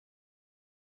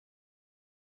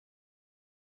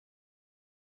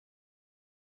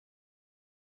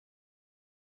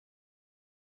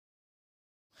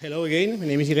Hello again, my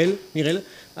name is Miguel.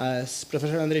 As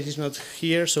Professor Andres is not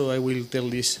here, so I will tell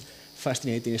this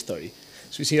fascinating story.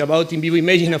 So it's about in vivo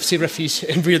imaging of zebrafish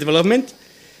embryo development.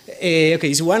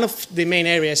 Okay, so one of the main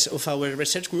areas of our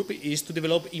research group is to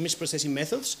develop image processing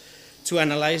methods to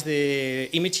analyze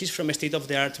the images from a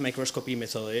state-of-the-art microscopy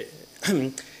method.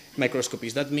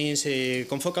 Microscopies. That means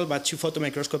confocal but two-photo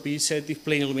microscopy, selective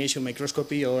plane illumination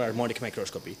microscopy, or harmonic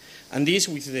microscopy. And this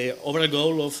with the overall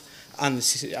goal of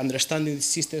understanding the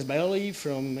systems biology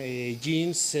from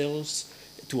genes, cells,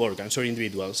 to organs or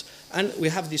individuals. And we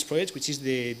have this project, which is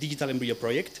the Digital Embryo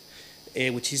Project,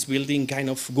 which is building kind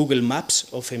of Google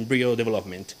Maps of embryo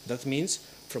development. That means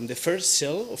from the first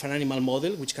cell of an animal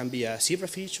model, which can be a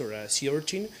zebrafish or a sea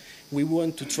urchin, we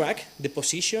want to track the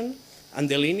position and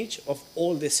the lineage of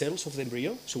all the cells of the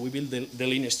embryo. So we build the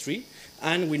lineage tree,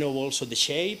 and we know also the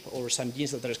shape or some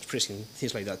genes that are expressing,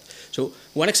 things like that. So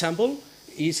one example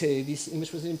is this image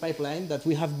processing pipeline that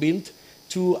we have built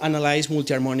to analyze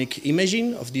multi-harmonic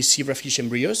imaging of these zebrafish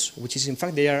embryos, which is in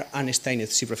fact they are unstained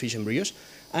zebrafish embryos,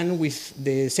 and with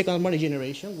the second harmonic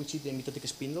generation, which is the mitotic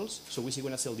spindles, so we see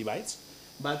when a cell divides.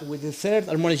 But with the third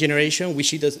harmonic generation, we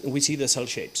see the cell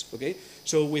shapes. Okay,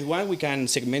 so with one we can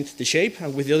segment the shape,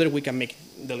 and with the other we can make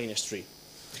the lineage tree,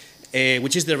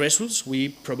 which is the results. We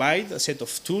provide a set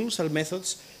of tools and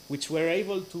methods which were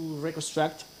able to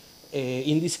reconstruct,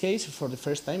 in this case, for the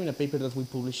first time in a paper that we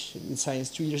published in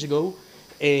Science 2 years ago,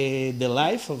 the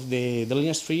life of the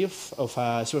lineage tree of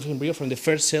a zebrafish embryo from the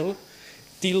first cell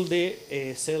till the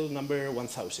cell number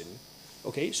 1000.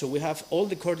 Okay, so we have all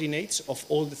the coordinates of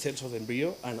all the cells of the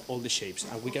embryo and all the shapes,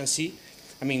 and we can see,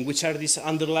 which are these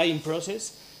underlying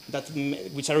processes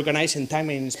which are organized in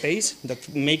time and in space that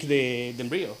make the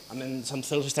embryo. And then some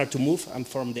cells start to move and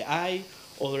form the eye,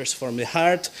 others form the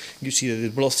heart. You see the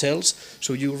blood cells,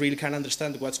 so you really can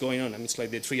understand what's going on. It's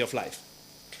like the tree of life.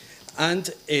 And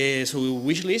so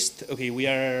wish list. Okay, we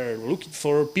are looking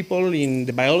for people in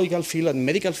the biological field and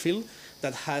medical field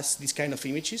that has these kind of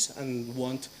images and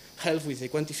want help with the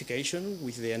quantification,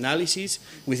 with the analysis,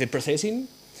 with the processing.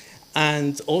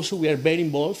 And also we are very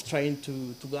involved trying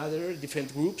to gather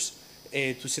different groups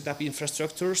to set up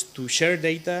infrastructures, to share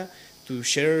data, to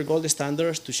share gold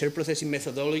standards, to share processing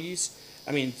methodologies.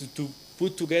 To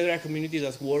put together a community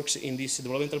that works in this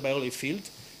developmental biology field.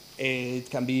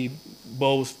 It can be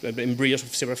both embryos of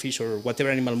zebrafish or whatever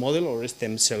animal model or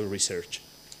stem cell research.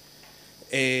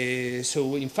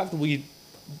 So in fact, we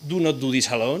do not do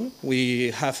this alone.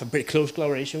 We have a very close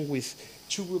collaboration with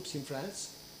two groups in France,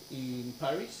 in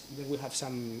Paris. Then we have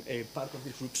some part of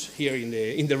these groups here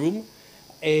in the room.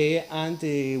 And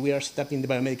we are set up in the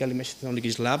Biomedical Image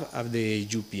Technologies Lab at the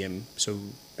UPM. So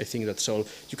I think that's all.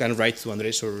 You can write to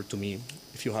Andres or to me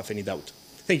if you have any doubt.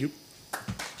 Thank you.